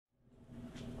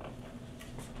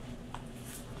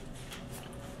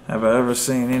Have I ever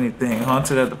seen anything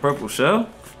haunted at the Purple Shell?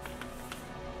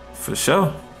 For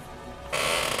sure.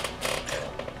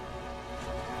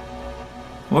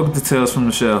 Welcome to Tales from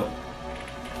the Shell.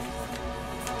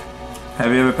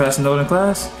 Have you ever passed a note in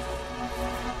class?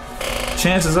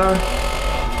 Chances are,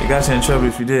 they got you in trouble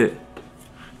if you did.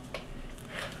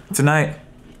 Tonight,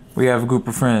 we have a group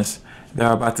of friends that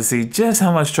are about to see just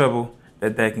how much trouble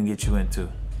that can get you into.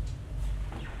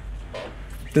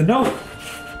 The note.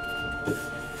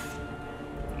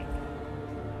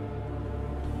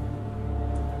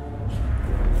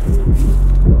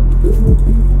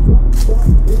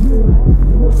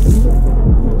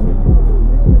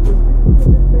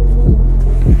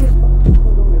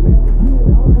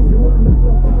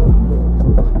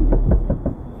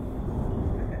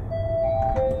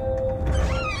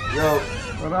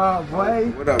 What up, boy?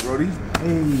 What up, Brody?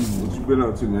 Hey. What you been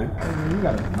up to, man? Hey, you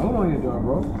got a note on your door,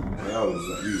 bro. I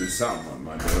was reading something on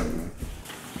my door, man.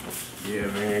 Yeah,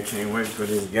 man, can't wait for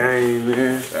this game,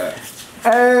 man.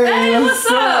 Hey, what's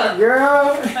up,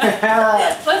 girl?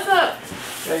 What's up?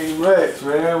 Hey, much,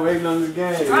 man. Waiting on this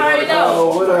game. I already know.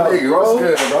 Oh, what up, Nigga, bro? what's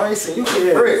good, bro? I ain't seen you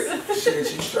Yeah. for Shit,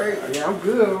 you straight? Yeah, I'm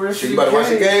good. We're Shit, you about to watch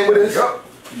the game with us?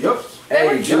 Yup.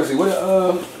 Hey, Juicy, what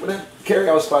that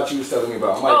carry-out spot you was telling me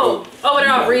about? I might Oh, over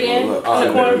there, reading in the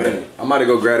corner. I'm about to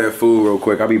go grab that food real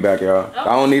quick. I'll be back, y'all.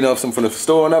 I don't need something from the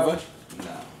store or nothing?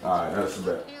 Nah. All right, that's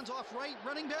the bet. Hands off right,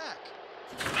 running back.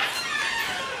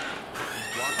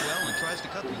 Blocked well and tries to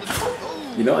cut through the middle.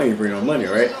 Oh. You know I ain't bring no money,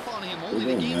 right? Up on him, only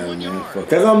to gain 1 yard.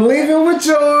 Cause I'm leaving with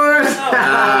yours. You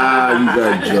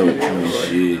got jokes, man.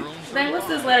 Shit. Dang, what's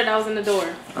this letter that was in the door?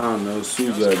 I don't know.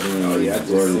 Sue's doing all Yeah, I just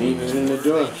seen it in the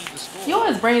door. You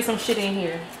always bringing some shit in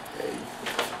here.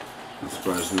 I'm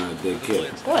surprised it's not a dead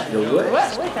cat. What? The what? What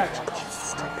are you talking about?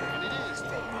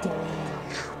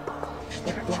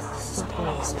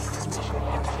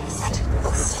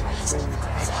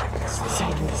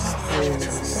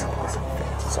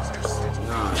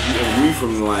 Nah, you got me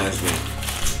from the last one.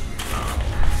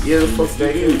 Yeah, the fuck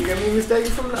that you got me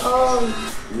mistaken from the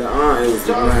Nah, it was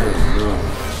the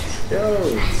last. Yo.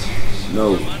 No,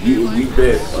 we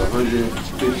bet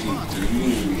 150. You need to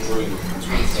be bringing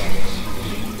 25.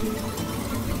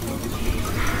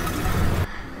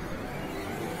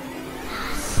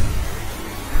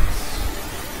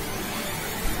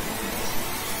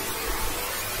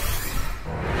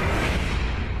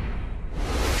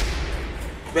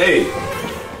 Babe.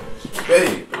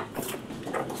 Babe.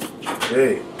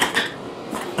 Babe.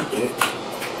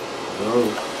 Bro.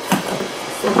 What the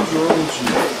fuck is wrong with you?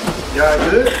 Y'all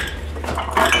good?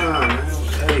 Nah, man.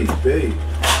 Hey, babe.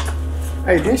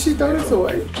 Hey, didn't she throw this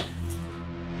away?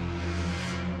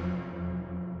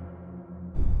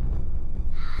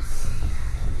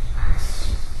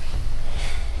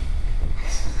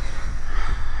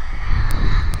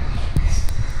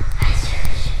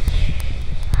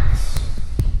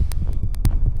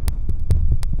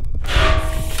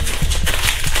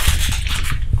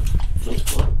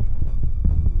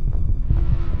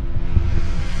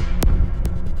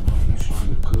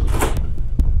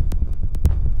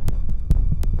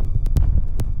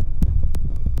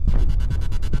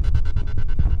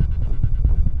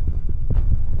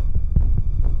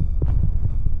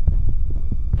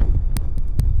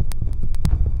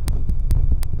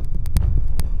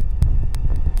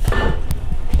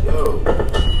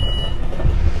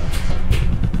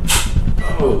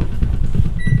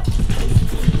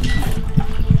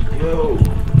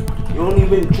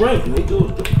 Drink, nigga.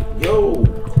 Yo.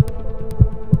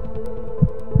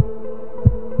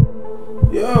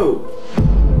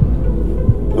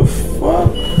 The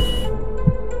fuck?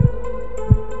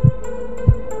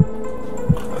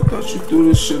 I thought you threw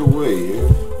this shit away, yeah?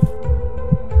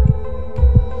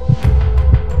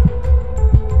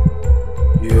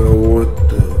 Yo, what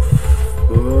the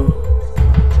fuck?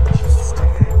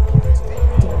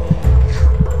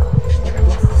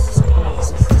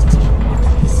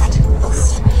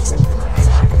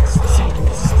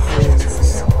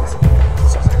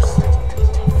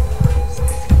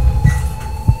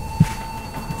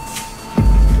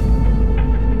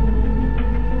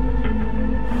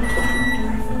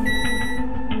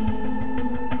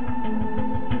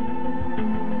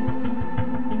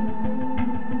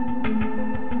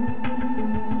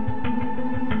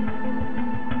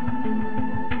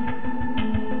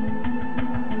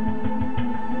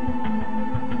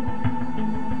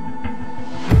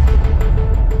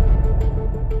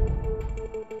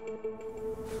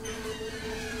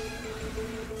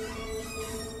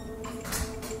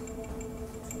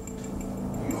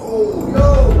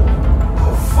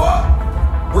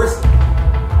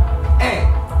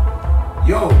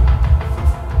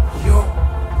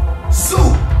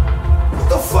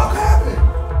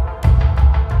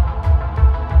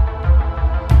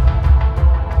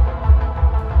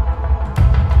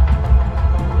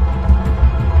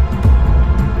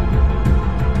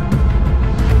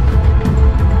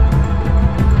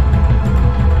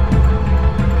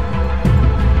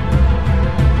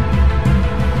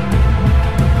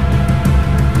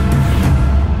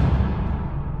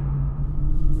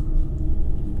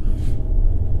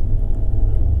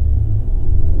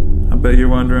 bet you're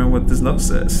wondering what this note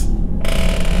says.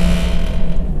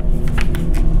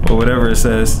 Or whatever it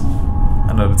says.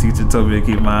 I know the teacher told me to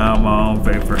keep my eye on my own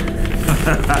paper.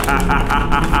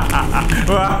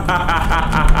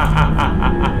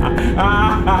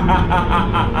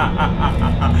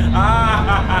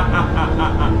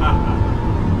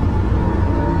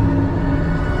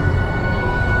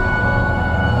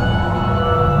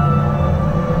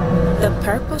 The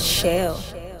Purple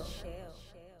Shell.